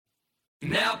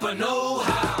Napa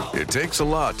know-how. It takes a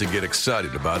lot to get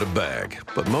excited about a bag,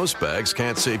 but most bags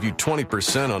can't save you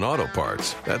 20% on auto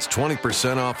parts. That's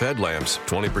 20% off headlamps,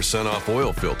 20% off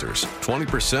oil filters,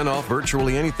 20% off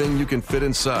virtually anything you can fit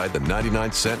inside the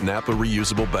 99-cent Napa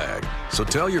reusable bag. So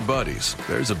tell your buddies,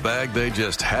 there's a bag they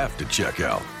just have to check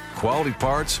out. Quality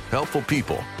parts, helpful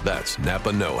people. That's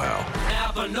Napa know-how.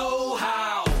 Napa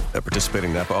know-how. At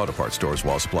participating Napa Auto Parts stores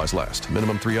while supplies last.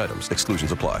 Minimum 3 items.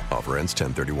 Exclusions apply. Offer ends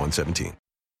 10/31/17.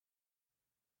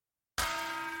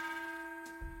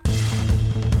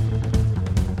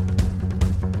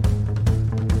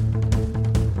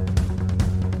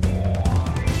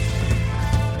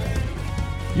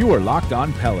 You are Locked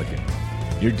On Pelicans,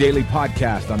 your daily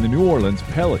podcast on the New Orleans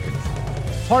Pelicans,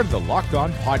 part of the Locked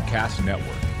On Podcast Network.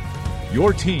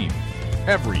 Your team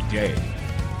every day.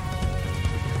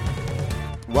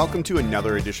 Welcome to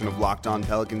another edition of Locked On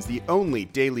Pelicans, the only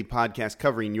daily podcast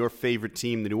covering your favorite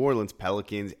team, the New Orleans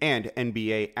Pelicans, and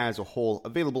NBA as a whole,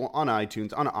 available on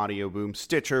iTunes, on Audio Boom,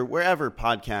 Stitcher, wherever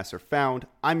podcasts are found.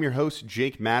 I'm your host,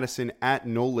 Jake Madison, at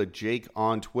NolaJake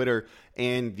on Twitter,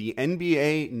 and the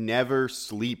NBA never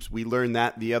sleeps. We learned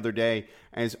that the other day,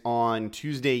 as on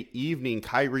Tuesday evening,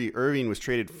 Kyrie Irving was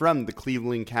traded from the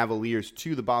Cleveland Cavaliers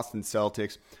to the Boston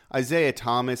Celtics. Isaiah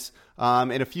Thomas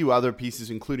and a few other pieces,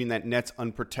 including that Nets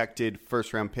unprotected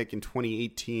first-round pick in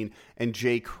 2018, and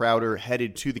Jay Crowder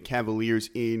headed to the Cavaliers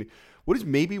in what is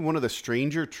maybe one of the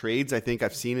stranger trades I think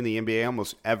I've seen in the NBA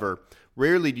almost ever.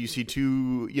 Rarely do you see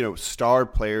two, star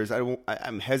players,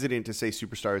 I'm hesitant to say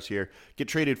superstars here, get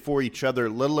traded for each other,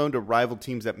 let alone to rival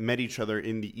teams that met each other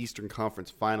in the Eastern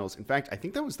Conference Finals. In fact, I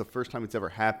think that was the first time it's ever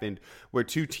happened where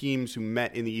two teams who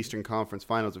met in the Eastern Conference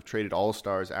Finals have traded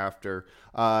all-stars after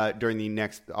during the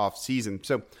next offseason.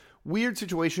 So, weird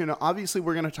situation. Obviously,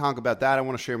 we're going to talk about that. I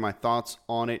want to share my thoughts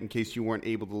on it in case you weren't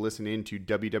able to listen in to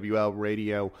WWL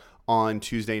Radio on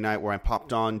Tuesday night, where I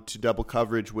popped on to double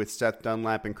coverage with Seth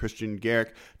Dunlap and Christian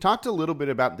Garrick. Talked a little bit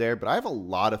about there, but I have a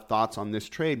lot of thoughts on this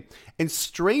trade. And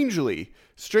strangely,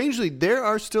 there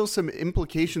are still some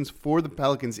implications for the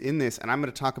Pelicans in this, and I'm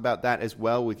going to talk about that as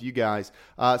well with you guys.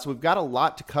 So we've got a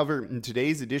lot to cover in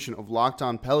today's edition of Locked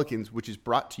On Pelicans, which is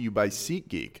brought to you by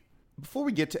SeatGeek. Before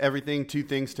we get to everything, two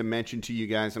things to mention to you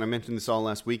guys, and I mentioned this all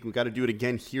last week. We've got to do it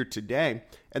again here today,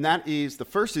 and that is, the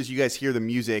first is you guys hear the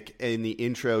music in the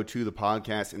intro to the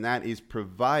podcast, and that is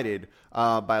provided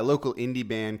by a local indie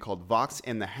band called Vox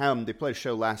and the Hem. They played a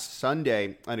show last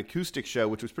Sunday, an acoustic show,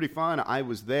 which was pretty fun. I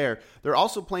was there. They're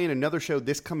also playing another show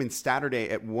this coming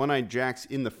Saturday at One-Eyed Jack's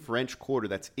in the French Quarter.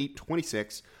 That's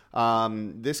 826.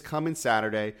 This coming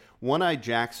Saturday, One-Eyed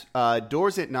Jack's,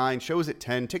 doors at 9, shows at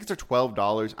 10, tickets are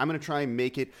 $12. I'm going to try and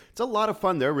make it. It's a lot of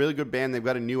fun. They're a really good band. They've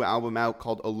got a new album out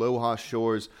called Aloha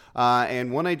Shores,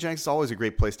 and One-Eyed Jack's is always a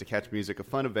great place to catch music, a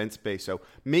fun event space, so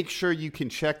make sure you can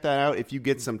check that out if you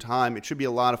get some time. It should be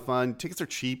a lot of fun. Tickets are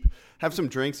cheap. Have some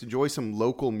drinks, enjoy some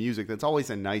local music. That's always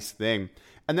a nice thing.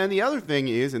 And then the other thing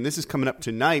is, and this is coming up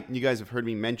tonight, you guys have heard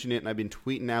me mention it, and I've been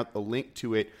tweeting out the link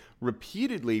to it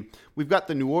repeatedly. We've got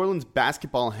the New Orleans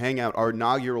Basketball Hangout, our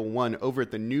inaugural one, over at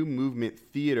the New Movement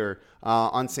Theater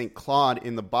on St. Claude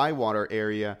in the Bywater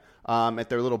area at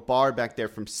their little bar back there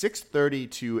from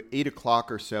 6:30 to 8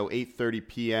 o'clock or so, 8:30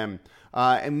 p.m.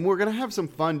 And we're going to have some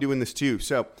fun doing this too.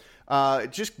 So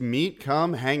just meet,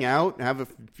 come, hang out, have a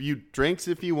few drinks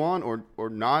if you want, or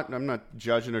not. I'm not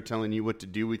judging or telling you what to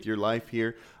do with your life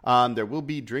here. There will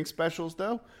be drink specials,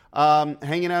 though.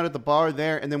 Hanging out at the bar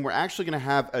there, and then we're actually going to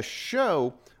have a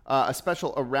show, a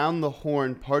special Around the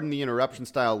Horn, Pardon the Interruption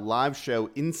style live show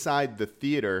inside the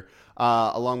theater,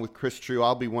 along with Chris True.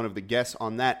 I'll be one of the guests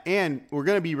on that, and we're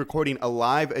going to be recording a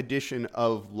live edition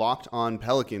of Locked On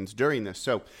Pelicans during this.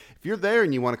 So if you're there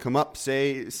and you want to come up,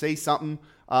 say something,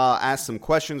 ask some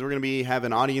questions. We're going to be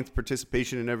having audience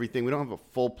participation and everything. We don't have a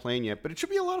full plan yet, but it should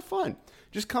be a lot of fun.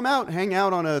 Just come out, hang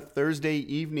out on a Thursday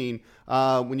evening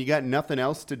when you got nothing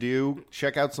else to do.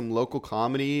 Check out some local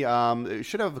comedy.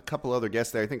 Should have a couple other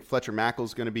guests there. I think Fletcher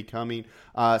Mackel's going to be coming.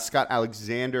 Scott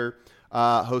Alexander,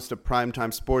 host of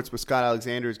Primetime Sports with Scott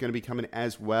Alexander, is going to be coming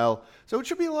as well. So it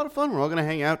should be a lot of fun. We're all going to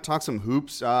hang out, talk some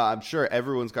hoops. I'm sure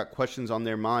everyone's got questions on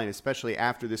their mind, especially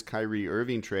after this Kyrie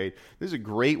Irving trade. This is a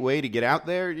great way to get out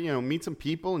there, meet some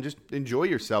people and just enjoy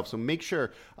yourself. So make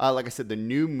sure, like I said, the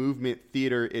New Movement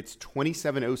Theater, it's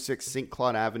 2706 St.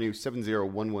 Claude Avenue,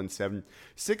 70117,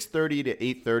 6:30 to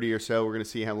 8:30 or so. We're going to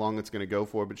see how long it's going to go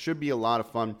for, but it should be a lot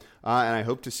of fun, and I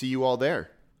hope to see you all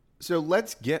there. So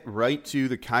let's get right to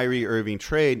the Kyrie Irving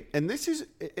trade. And this is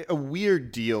a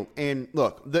weird deal. And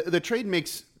look, the trade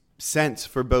makes sense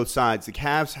for both sides. The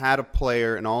Cavs had a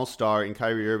player, an all-star in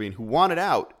Kyrie Irving, who wanted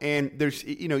out, and there's,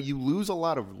 you lose a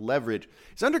lot of leverage.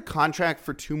 He's under contract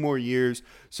for 2 more years,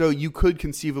 so you could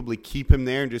conceivably keep him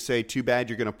there and just say, too bad,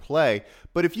 you're going to play.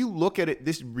 But if you look at it,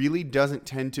 this really doesn't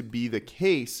tend to be the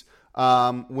case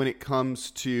when it comes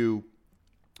to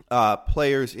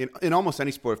players in almost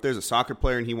any sport. If there's a soccer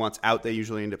player and he wants out, they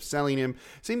usually end up selling him.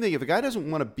 Same thing, if a guy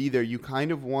doesn't want to be there, you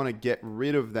kind of want to get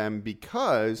rid of them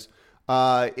because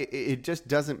it just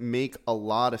doesn't make a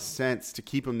lot of sense to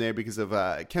keep them there because of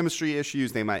chemistry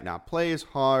issues. They might not play as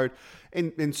hard,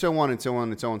 and so on and so on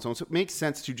and so on and so on. So it makes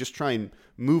sense to just try and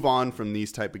move on from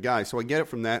these type of guys. So I get it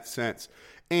from that sense.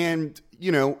 And,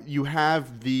 you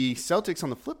have the Celtics on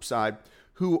the flip side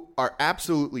who are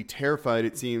absolutely terrified,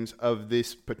 it seems, of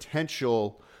this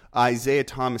potential Isaiah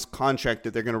Thomas contract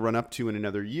that they're going to run up to in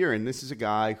another year. And this is a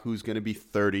guy who's going to be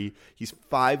 30. He's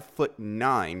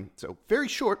 5'9", so very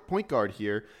short point guard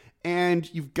here.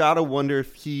 And you've got to wonder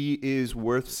if he is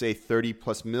worth, say,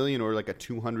 $30+ million or like a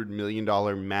 $200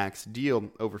 million max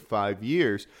deal over 5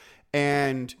 years.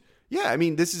 And yeah, I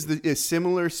mean, this is a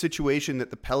similar situation that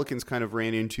the Pelicans kind of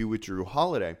ran into with Jrue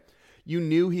Holiday. You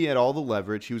knew he had all the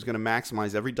leverage. He was going to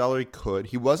maximize every dollar he could.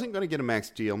 He wasn't going to get a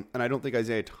max deal, and I don't think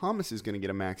Isaiah Thomas is going to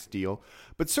get a max deal.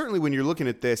 But certainly when you're looking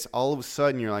at this, all of a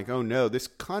sudden you're like, oh no, this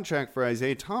contract for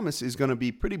Isaiah Thomas is going to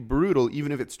be pretty brutal,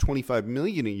 even if it's $25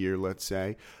 million a year, let's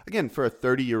say. Again, for a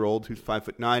 30-year-old who's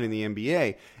 5'9" in the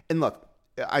NBA. And look,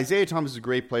 Isaiah Thomas is a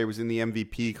great player, was in the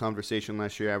MVP conversation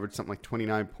last year, averaged something like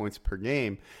 29 points per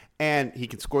game. And he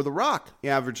can score the rock. He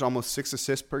averaged almost 6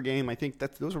 assists per game. I think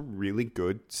those are really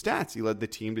good stats. He led the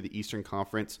team to the Eastern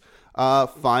Conference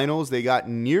Finals. They got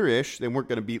near-ish. They weren't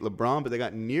going to beat LeBron, but they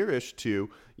got near-ish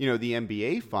to, the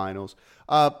NBA Finals.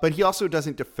 But he also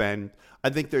doesn't defend.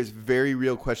 I think there's very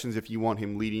real questions if you want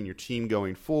him leading your team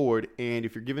going forward. And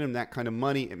if you're giving him that kind of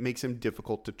money, it makes him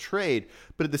difficult to trade.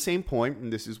 But at the same point,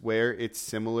 and this is where it's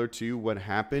similar to what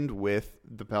happened with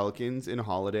the Pelicans in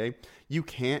Holiday, you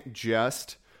can't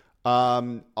just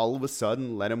all of a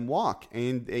sudden let him walk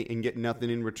and get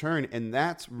nothing in return. And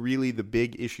that's really the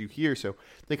big issue here. So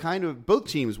both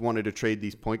teams wanted to trade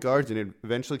these point guards, and it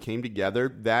eventually came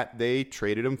together that they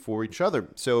traded them for each other.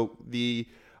 So the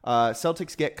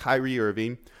Celtics get Kyrie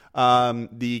Irving.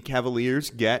 The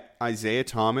Cavaliers get Isaiah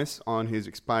Thomas on his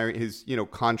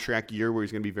contract year where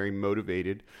he's going to be very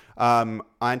motivated.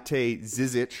 Ante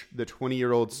Zizic, the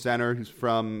 20-year-old center who's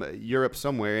from Europe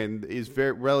somewhere and is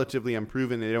very relatively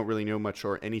unproven. They don't really know much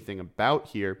or anything about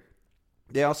here.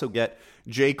 They also get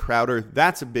Jay Crowder.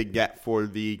 That's a big get for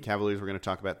the Cavaliers. We're going to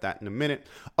talk about that in a minute,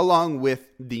 along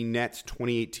with the Nets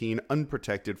 2018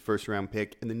 unprotected first-round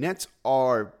pick. And the Nets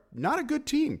are not a good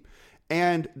team.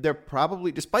 And they're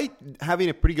probably, despite having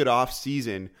a pretty good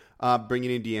offseason,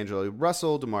 bringing in D'Angelo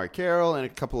Russell, DeMar Carroll, and a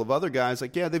couple of other guys,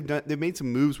 they've made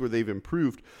some moves where they've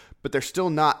improved, but they're still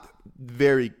not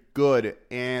very good.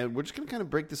 And we're just going to kind of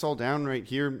break this all down right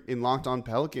here in Locked On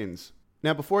Pelicans.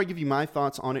 Now, before I give you my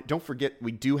thoughts on it, don't forget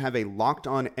we do have a Locked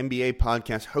On NBA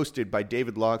podcast hosted by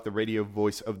David Locke, the radio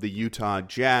voice of the Utah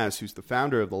Jazz, who's the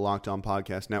founder of the Locked On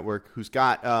Podcast Network, who's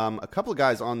got a couple of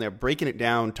guys on there breaking it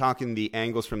down, talking the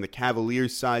angles from the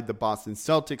Cavaliers side, the Boston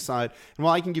Celtics side. And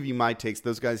while I can give you my takes,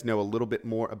 those guys know a little bit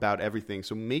more about everything.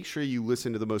 So make sure you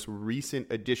listen to the most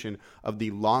recent edition of the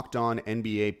Locked On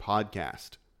NBA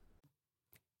podcast.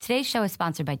 Today's show is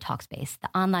sponsored by Talkspace, the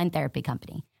online therapy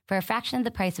company. For a fraction of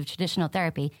the price of traditional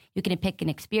therapy, you can pick an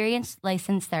experienced,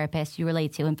 licensed therapist you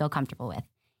relate to and feel comfortable with.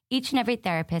 Each and every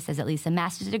therapist has at least a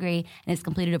master's degree and has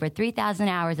completed over 3,000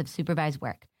 hours of supervised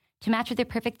work. To match with your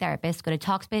perfect therapist, go to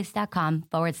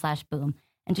Talkspace.com/boom.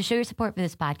 And to show your support for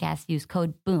this podcast, use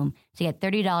code BOOM to get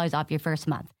 $30 off your first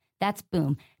month. That's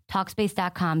BOOM.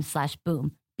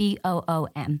 Talkspace.com/boom.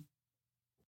 BOOM.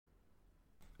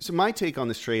 So my take on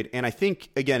this trade, and I think,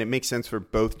 again, it makes sense for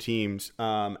both teams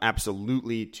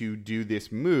absolutely to do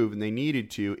this move, and they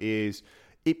needed to, is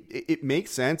it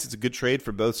makes sense. It's a good trade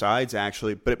for both sides,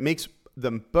 actually, but it makes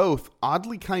them both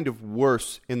oddly kind of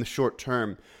worse in the short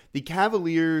term. The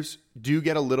Cavaliers do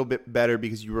get a little bit better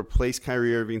because you replace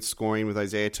Kyrie Irving scoring with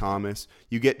Isaiah Thomas.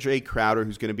 You get Jay Crowder,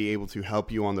 who's going to be able to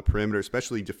help you on the perimeter,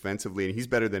 especially defensively, and he's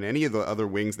better than any of the other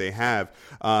wings they have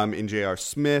in J.R.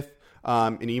 Smith.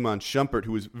 And Iman Shumpert,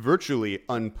 who was virtually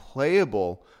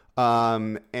unplayable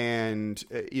In the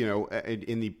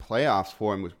playoffs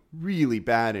for him was really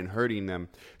bad and hurting them.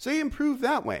 So he improved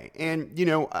that way. And,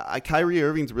 Kyrie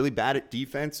Irving's really bad at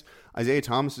defense. Isaiah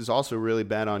Thomas is also really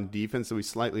bad on defense, so he's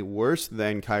slightly worse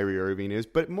than Kyrie Irving is.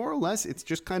 But more or less, it's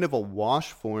just kind of a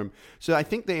wash for him. So I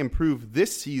think they improved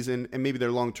this season, and maybe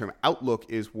their long-term outlook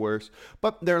is worse.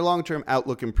 But their long-term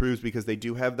outlook improves because they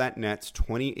do have that Nets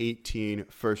 2018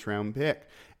 first-round pick.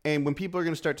 And when people are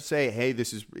going to start to say, hey,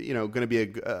 this is going to be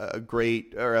a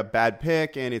great or a bad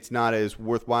pick and it's not as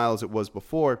worthwhile as it was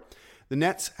before, the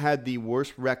Nets had the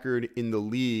worst record in the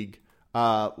league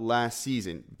last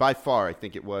season. By far, I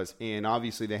think it was. And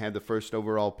obviously they had the first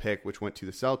overall pick, which went to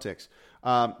the Celtics.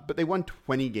 But they won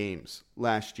 20 games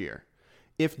last year.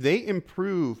 If they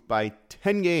improve by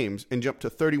 10 games and jump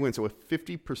to 30 wins, so a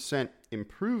 50%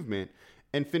 improvement,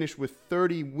 and finish with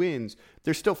 30 wins,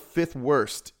 they're still fifth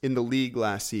worst in the league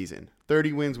last season.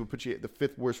 30 wins would put you at the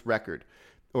fifth worst record.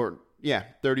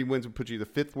 30 wins would put you at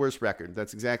the fifth worst record.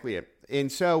 That's exactly it. And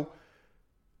so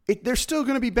they're still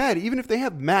going to be bad, even if they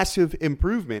have massive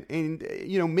improvement. And,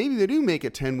 maybe they do make a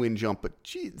 10-win jump, but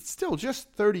still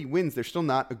just 30 wins. They're still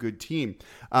not a good team.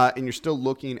 And you're still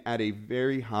looking at a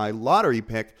very high lottery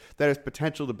pick that has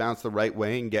potential to bounce the right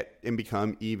way and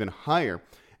become even higher.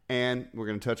 And we're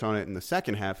going to touch on it in the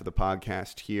second half of the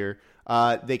podcast here.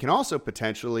 They can also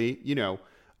potentially,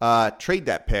 trade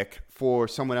that pick for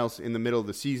someone else in the middle of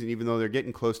the season, even though they're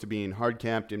getting close to being hard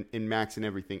capped and maxing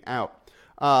everything out.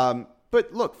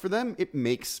 But look, for them, it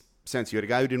makes sense. You had a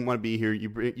guy who didn't want to be here.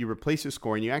 You replace his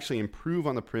scoring. You actually improve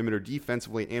on the perimeter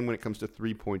defensively, and when it comes to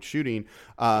three-point shooting,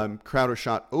 Crowder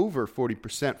shot over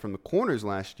 40% from the corners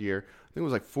last year. I think it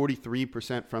was like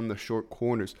 43% from the short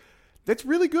corners. That's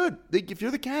really good. If you're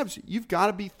the Cavs, you've got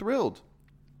to be thrilled.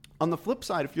 On the flip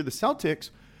side, if you're the Celtics,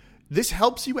 this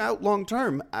helps you out long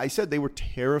term. I said they were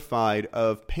terrified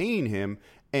of paying him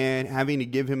and having to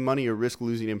give him money or risk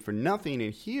losing him for nothing.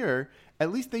 And here,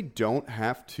 at least they don't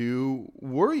have to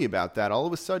worry about that. All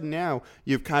of a sudden now,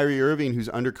 you have Kyrie Irving, who's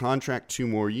under contract 2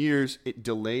 more years. It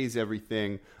delays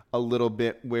everything a little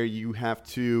bit where you have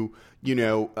to,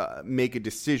 make a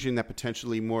decision that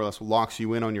potentially more or less locks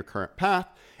you in on your current path.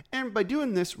 And by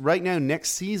doing this right now,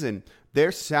 next season,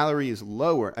 their salary is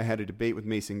lower. I had a debate with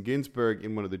Mason Ginsberg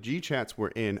in one of the G chats we're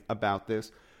in about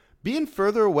this. Being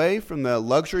further away from the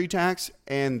luxury tax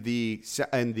and away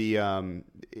from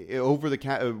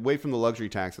the luxury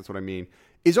tax, that's what I mean,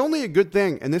 is only a good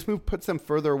thing. And this move puts them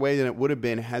further away than it would have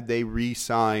been had they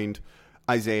re-signed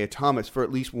Isaiah Thomas for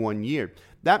at least 1 year.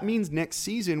 That means next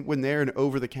season, when they're an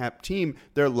over-the-cap team,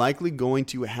 they're likely going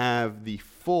to have the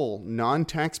full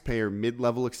non-taxpayer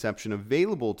mid-level exception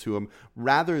available to them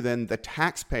rather than the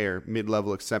taxpayer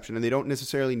mid-level exception, and they don't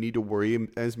necessarily need to worry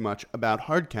as much about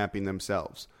hard capping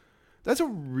themselves. That's a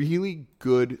really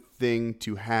good thing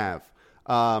to have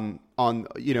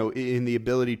in the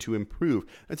ability to improve.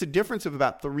 That's a difference of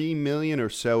about $3 million or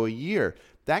so a year.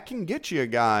 That can get you a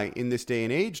guy in this day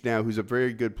and age now who's a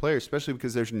very good player, especially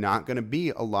because there's not going to be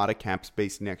a lot of cap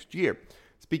space next year.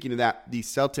 Speaking of that, the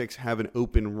Celtics have an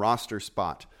open roster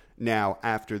spot now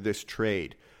after this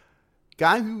trade.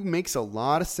 Guy who makes a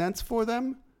lot of sense for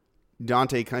them,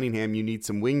 Dante Cunningham. You need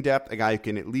some wing depth, a guy who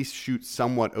can at least shoot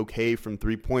somewhat okay from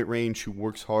three-point range, who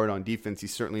works hard on defense.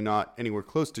 He's certainly not anywhere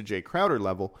close to Jay Crowder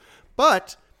level,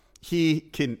 but he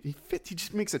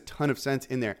just makes a ton of sense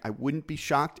in there. I wouldn't be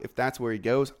shocked if that's where he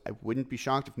goes. I wouldn't be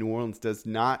shocked if New Orleans does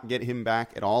not get him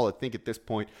back at all. I think at this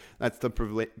point, that's the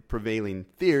prevailing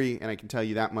theory, and I can tell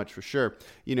you that much for sure.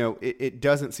 It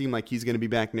doesn't seem like he's going to be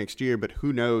back next year, but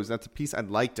who knows? That's a piece I'd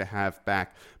like to have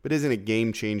back, but isn't a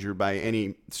game changer by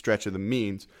any stretch of the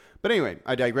means. But anyway,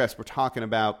 I digress. We're talking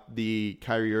about the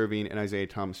Kyrie Irving and Isaiah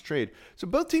Thomas trade. So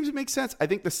both teams, it makes sense. I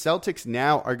think the Celtics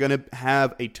now are going to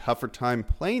have a tougher time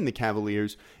playing the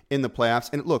Cavaliers in the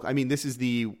playoffs. And look, I mean, this is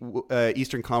the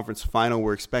Eastern Conference final.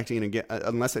 We're expecting to get,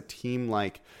 unless a team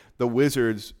like the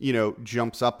Wizards,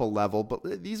 jumps up a level.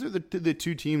 But these are the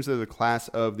two teams that are the class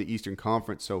of the Eastern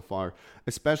Conference so far,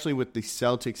 especially with the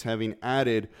Celtics having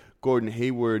added Gordon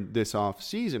Hayward this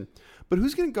offseason. But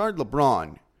who's going to guard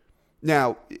LeBron?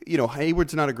 Now,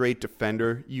 Hayward's not a great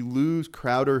defender. You lose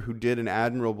Crowder, who did an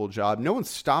admirable job. No one's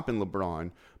stopping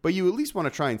LeBron, but you at least want to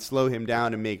try and slow him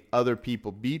down and make other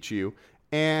people beat you.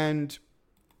 And,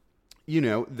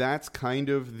 that's kind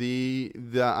of the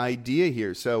idea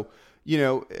here. So,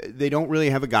 they don't really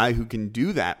have a guy who can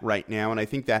do that right now, and I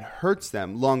think that hurts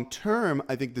them. Long term,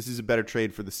 I think this is a better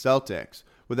trade for the Celtics,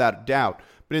 without a doubt.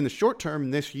 But in the short term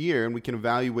this year, and we can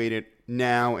evaluate it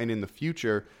now and in the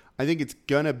future, I think it's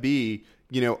going to be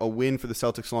a win for the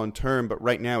Celtics long term, but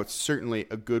right now it's certainly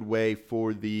a good way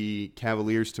for the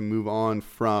Cavaliers to move on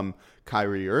from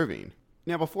Kyrie Irving.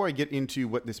 Now, before I get into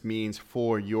what this means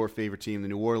for your favorite team, the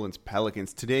New Orleans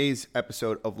Pelicans, today's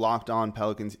episode of Locked On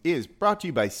Pelicans is brought to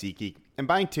you by SeatGeek. And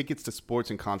buying tickets to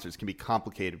sports and concerts can be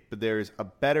complicated, but there is a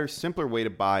better, simpler way to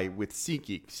buy with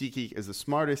SeatGeek. SeatGeek is the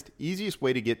smartest, easiest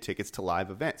way to get tickets to live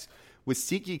events. With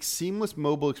SeatGeek's seamless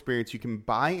mobile experience, you can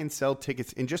buy and sell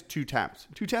tickets in just 2 taps.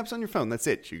 2 taps on your phone, that's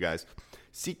it, you guys.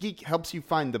 SeatGeek helps you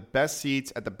find the best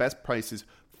seats at the best prices,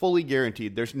 fully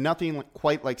guaranteed. There's nothing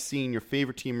quite like seeing your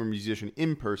favorite team or musician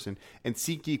in person, and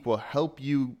SeatGeek will help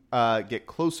you get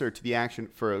closer to the action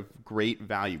for a great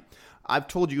value. I've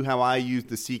told you how I use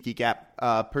the SeatGeek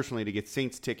app personally to get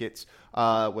Saints tickets,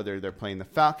 whether they're playing the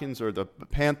Falcons or the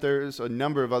Panthers, a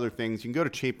number of other things. You can go to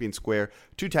Champion Square,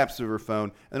 2 taps of your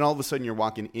phone, and all of a sudden you're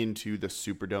walking into the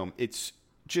Superdome. It's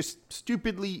just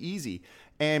stupidly easy.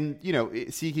 And,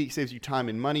 SeatGeek saves you time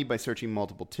and money by searching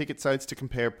multiple ticket sites to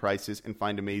compare prices and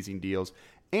find amazing deals.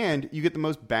 And you get the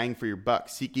most bang for your buck.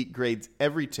 SeatGeek grades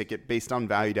every ticket based on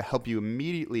value to help you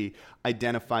immediately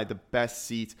identify the best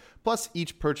seats. Plus,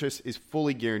 each purchase is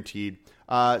fully guaranteed,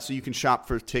 so you can shop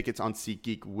for tickets on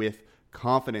SeatGeek with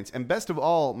confidence. And best of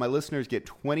all, my listeners get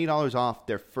 $20 off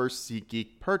their first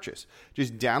SeatGeek purchase.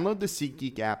 Just download the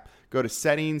SeatGeek app, go to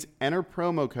settings, enter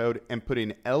promo code, and put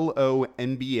in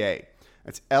LONBA.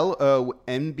 That's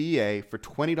LONBA for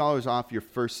 $20 off your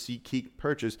first SeatGeek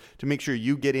purchase to make sure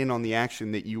you get in on the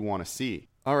action that you want to see.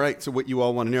 All right, so what you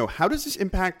all want to know, how does this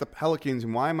impact the Pelicans,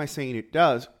 and why am I saying it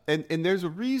does? And there's a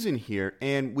reason here,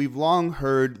 and we've long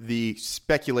heard the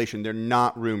speculation. They're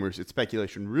not rumors, it's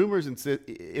speculation. Rumors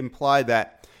imply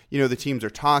that, the teams are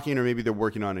talking, or maybe they're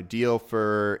working on a deal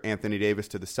for Anthony Davis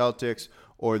to the Celtics,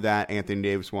 or that Anthony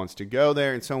Davis wants to go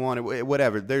there, and so on,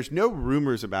 whatever. There's no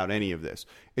rumors about any of this.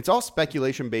 It's all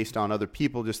speculation based on other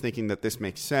people just thinking that this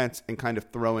makes sense and kind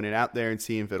of throwing it out there and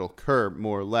seeing if it'll occur,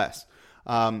 more or less.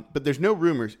 But there's no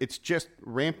rumors. It's just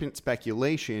rampant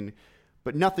speculation,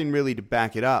 but nothing really to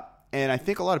back it up. And I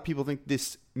think a lot of people think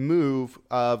this move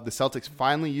of the Celtics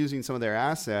finally using some of their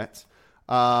assets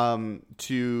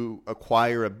to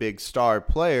acquire a big star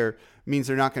player means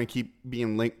they're not going to keep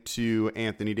being linked to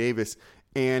Anthony Davis.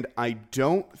 And I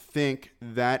don't think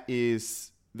that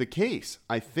is the case.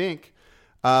 I think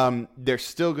they're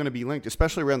still going to be linked,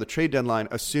 especially around the trade deadline,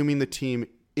 assuming the team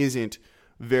isn't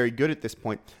very good at this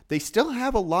point. They still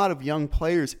have a lot of young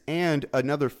players and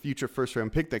another future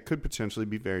first-round pick that could potentially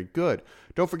be very good.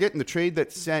 Don't forget, in the trade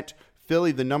that sent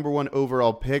Philly the number 1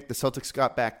 overall pick, the Celtics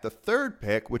got back the 3rd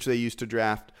pick, which they used to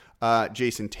draft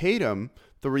Jason Tatum,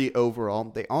 3 overall.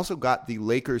 They also got the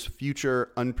Lakers'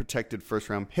 future unprotected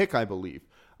first-round pick, I believe,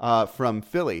 from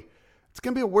Philly. It's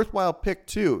going to be a worthwhile pick,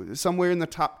 too. Somewhere in the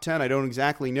top 10, I don't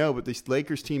exactly know, but this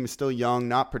Lakers team is still young,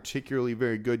 not particularly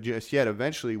very good just yet.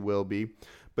 Eventually will be,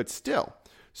 but still.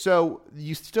 So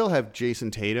you still have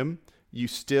Jason Tatum. You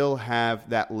still have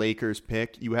that Lakers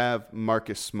pick. You have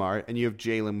Marcus Smart, and you have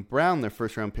Jaylen Brown, their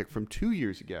first-round pick from 2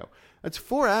 years ago. That's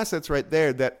 4 assets right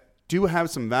there that do have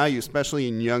some value, especially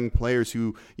in young players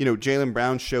who, Jaylen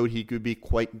Brown showed he could be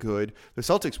quite good. The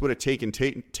Celtics would have taken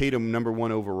Tatum number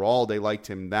 1 overall. They liked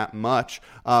him that much,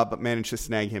 but managed to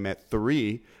snag him at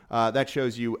 3. That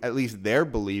shows you at least their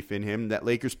belief in him. That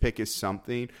Lakers pick is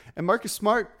something. And Marcus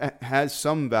Smart has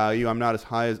some value. I'm not as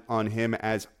high on him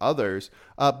as others,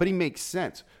 but he makes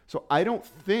sense. So I don't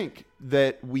think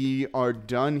that we are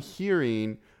done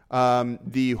hearing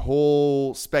the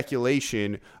whole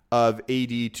speculation of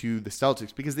AD to the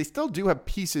Celtics, because they still do have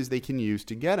pieces they can use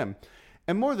to get him.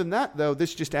 And more than that, though,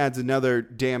 this just adds another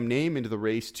damn name into the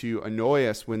race to annoy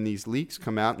us when these leaks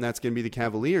come out, and that's going to be the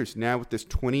Cavaliers. Now with this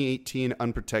 2018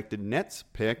 unprotected Nets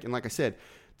pick, and like I said,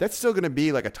 that's still going to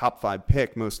be like a top 5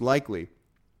 pick, most likely.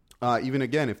 Even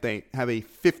again, if they have a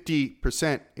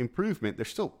 50% improvement, there's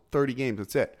still 30 games,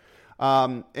 that's it.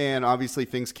 And obviously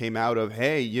things came out of,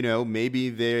 hey, maybe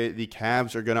the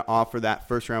Cavs are going to offer that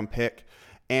first-round pick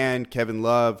and Kevin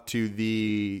Love to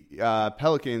the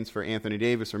Pelicans for Anthony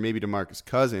Davis or maybe DeMarcus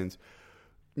Cousins.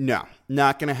 No,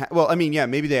 not going to well, I mean, yeah,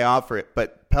 maybe they offer it,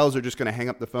 but Pels are just going to hang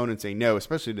up the phone and say no,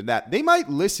 especially to that. They might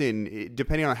listen,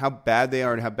 depending on how bad they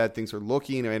are and how bad things are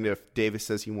looking, and if Davis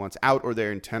says he wants out or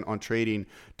they're intent on trading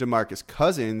DeMarcus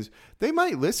Cousins, they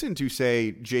might listen to,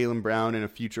 say, Jaylen Brown and a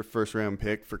future first-round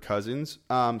pick for Cousins,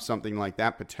 something like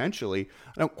that potentially.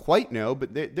 I don't quite know,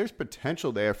 but there's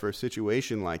potential there for a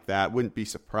situation like that. Wouldn't be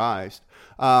surprised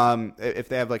if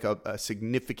they have like a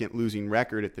significant losing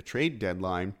record at the trade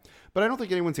deadline. But I don't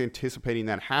think anyone's anticipating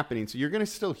that happening. So you're going to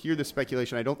still hear the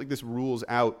speculation. I don't think this rules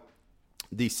out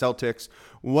the Celtics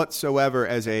whatsoever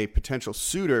as a potential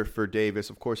suitor for Davis.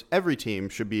 Of course, every team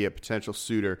should be a potential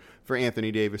suitor for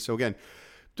Anthony Davis. So again,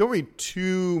 don't read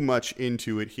too much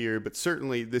into it here, but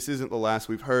certainly this isn't the last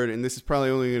we've heard, and this is probably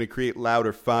only going to create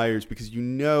louder fires because you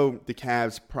know the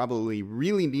Cavs probably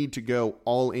really need to go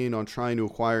all in on trying to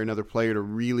acquire another player to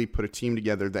really put a team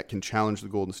together that can challenge the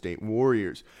Golden State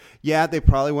Warriors. Yeah, they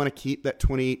probably want to keep that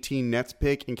 2018 Nets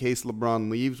pick in case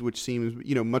LeBron leaves, which seems,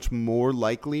 much more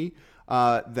likely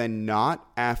than not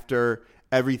after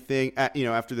everything,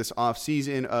 after this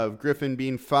offseason of Griffin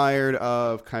being fired,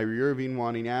 of Kyrie Irving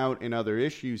wanting out, and other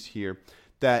issues here,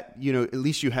 that, at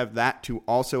least you have that to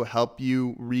also help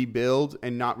you rebuild,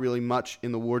 and not really much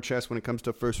in the war chest when it comes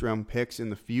to first-round picks in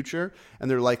the future, and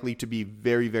they're likely to be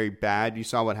very, very bad. You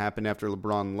saw what happened after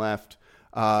LeBron left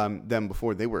them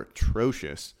before. They were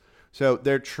atrocious. So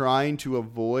they're trying to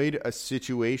avoid a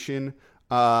situation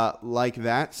like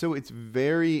that. So it's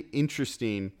very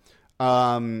interesting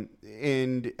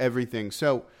and everything.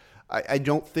 So I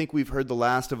don't think we've heard the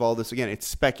last of all this. Again, it's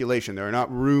speculation. There are not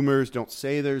rumors. Don't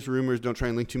say there's rumors. Don't try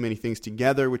and link too many things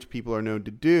together, which people are known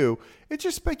to do. It's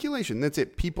just speculation. That's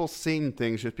it. People saying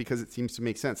things just because it seems to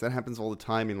make sense. That happens all the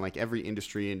time in like every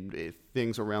industry and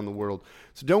things around the world.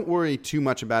 So don't worry too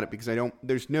much about it because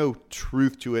there's no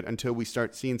truth to it until we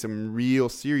start seeing some real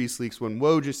serious leaks when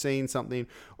Woj is saying something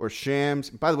or Shams.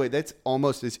 By the way, that's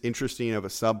almost as interesting of a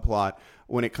subplot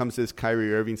when it comes to this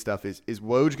Kyrie Irving stuff. Is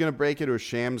Woj going to break it or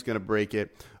Shams going to break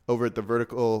it over at the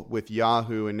Vertical with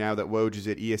Yahoo? And now that Woj is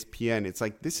at ESPN, it's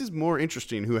like, this is more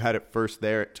interesting who had it first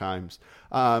there at times.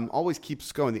 Always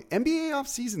keeps going. The NBA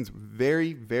offseason's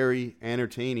very, very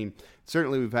entertaining.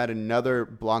 Certainly we've had another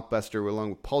blockbuster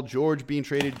along with Paul George being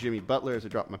traded, Jimmy Butler, as I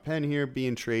drop my pen here,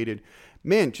 being traded.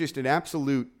 Man, just an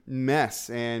absolute mess.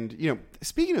 And,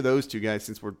 speaking of those two guys,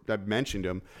 since I've mentioned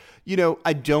them,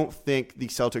 I don't think the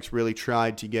Celtics really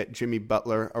tried to get Jimmy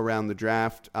Butler around the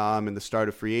draft and the start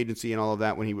of free agency and all of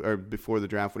that before the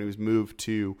draft when he was moved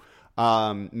to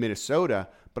Minnesota.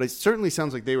 But it certainly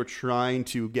sounds like they were trying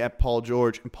to get Paul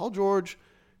George. And Paul George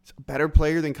is a better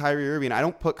player than Kyrie Irving. I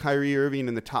don't put Kyrie Irving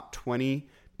in the top 20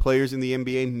 players in the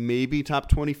NBA, maybe top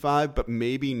 25, but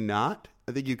maybe not.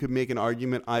 I think you could make an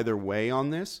argument either way on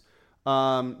this.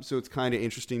 So it's kind of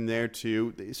interesting there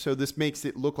too. So this makes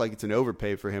it look like it's an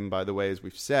overpay for him, by the way, as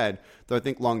we've said, though I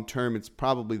think long term it's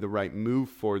probably the right move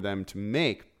for them to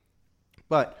make.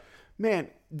 But man,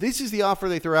 this is the offer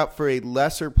they throw out for a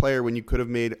lesser player when you could have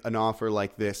made an offer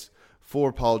like this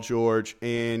for Paul George,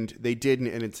 and they didn't,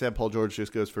 and instead Paul George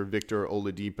just goes for Victor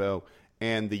Oladipo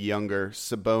and the younger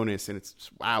Sabonis, and it's,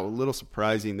 a little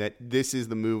surprising that this is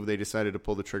the move they decided to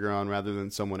pull the trigger on rather than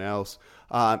someone else.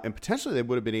 And potentially they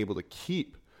would have been able to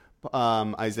keep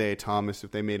Isaiah Thomas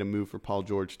if they made a move for Paul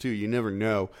George too. You never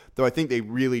know, though I think they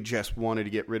really just wanted to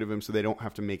get rid of him so they don't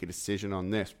have to make a decision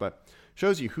on this. But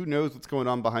shows you who knows what's going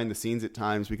on behind the scenes at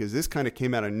times, because this kind of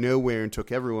came out of nowhere and took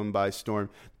everyone by storm.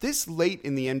 This late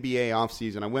in the NBA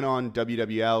offseason, I went on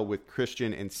WWL with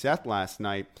Christian and Seth last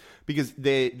night because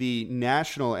the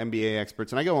national NBA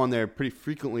experts, and I go on there pretty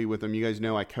frequently with them. You guys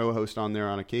know I co-host on there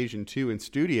on occasion too in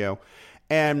studio.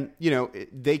 And,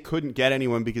 they couldn't get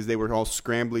anyone because they were all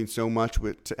scrambling so much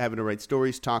with having to write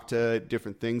stories, talk to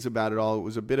different things about it all. It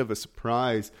was a bit of a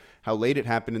surprise how late it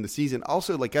happened in the season.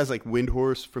 Also, guys like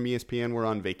Windhorse from ESPN were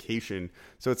on vacation.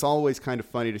 So it's always kind of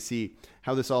funny to see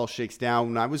how this all shakes down.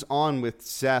 When I was on with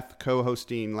Seth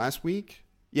co-hosting last week.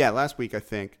 Yeah, last week, I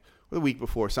think. Or the week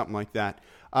before, something like that.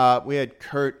 We had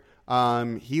Kurt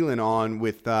Heelan on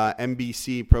with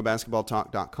NBC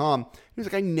ProBasketballTalk.com. He was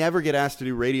like, I never get asked to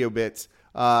do radio bits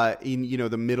in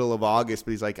the middle of August,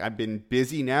 but he's like, I've been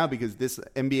busy now because this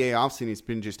NBA offseason has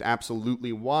been just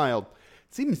absolutely wild.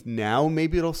 It seems now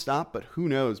maybe it'll stop, but who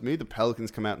knows? Maybe the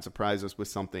Pelicans come out and surprise us with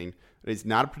something. That is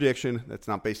not a prediction. That's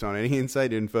not based on any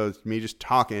inside info. It's me just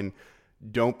talking.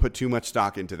 Don't put too much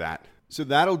stock into that. So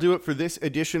that'll do it for this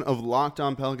edition of Locked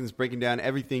On Pelicans, breaking down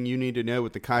everything you need to know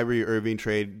with the Kyrie Irving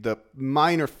trade, the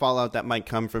minor fallout that might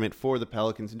come from it for the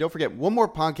Pelicans. And don't forget, one more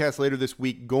podcast later this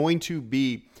week, going to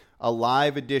be a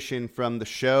live edition from the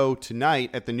show tonight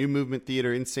at the New Movement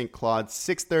Theater in St. Claude,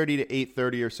 6:30 to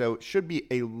 8:30 or so. It should be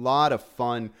a lot of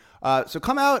fun. So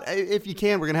come out if you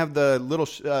can. We're going to have the little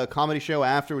comedy show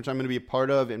after, which I'm going to be a part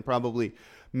of and probably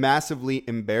massively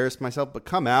embarrass myself. But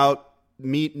come out.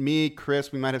 Meet me,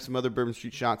 Chris. We might have some other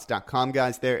BourbonStreetShots.com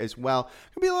guys there as well.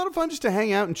 It'll be a lot of fun just to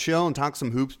hang out and chill and talk some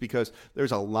hoops because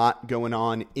there's a lot going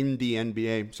on in the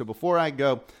NBA. So before I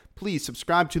go, please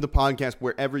subscribe to the podcast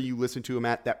wherever you listen to them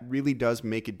at. That really does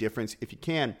make a difference. If you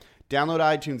can, download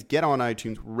iTunes, get on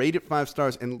iTunes, rate it 5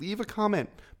 stars, and leave a comment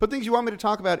put things you want me to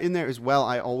talk about in there as well.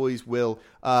 I always will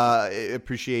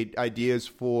appreciate ideas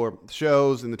for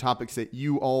shows and the topics that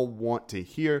you all want to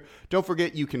hear. Don't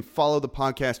forget, you can follow the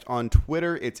podcast on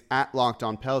Twitter. It's at Locked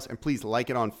On Pels, and please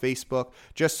like it on Facebook.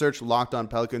 Just search Locked On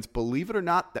Pelicans. Believe it or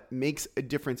not, that makes a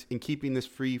difference in keeping this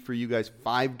free for you guys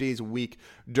 5 days a week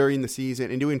during the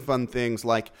season and doing fun things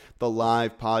like the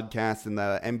live podcast and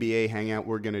the NBA hangout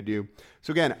we're going to do. So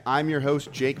again, I'm your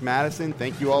host, Jake Madison.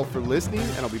 Thank you all for listening,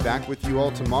 and I'll be back with you all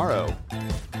tomorrow.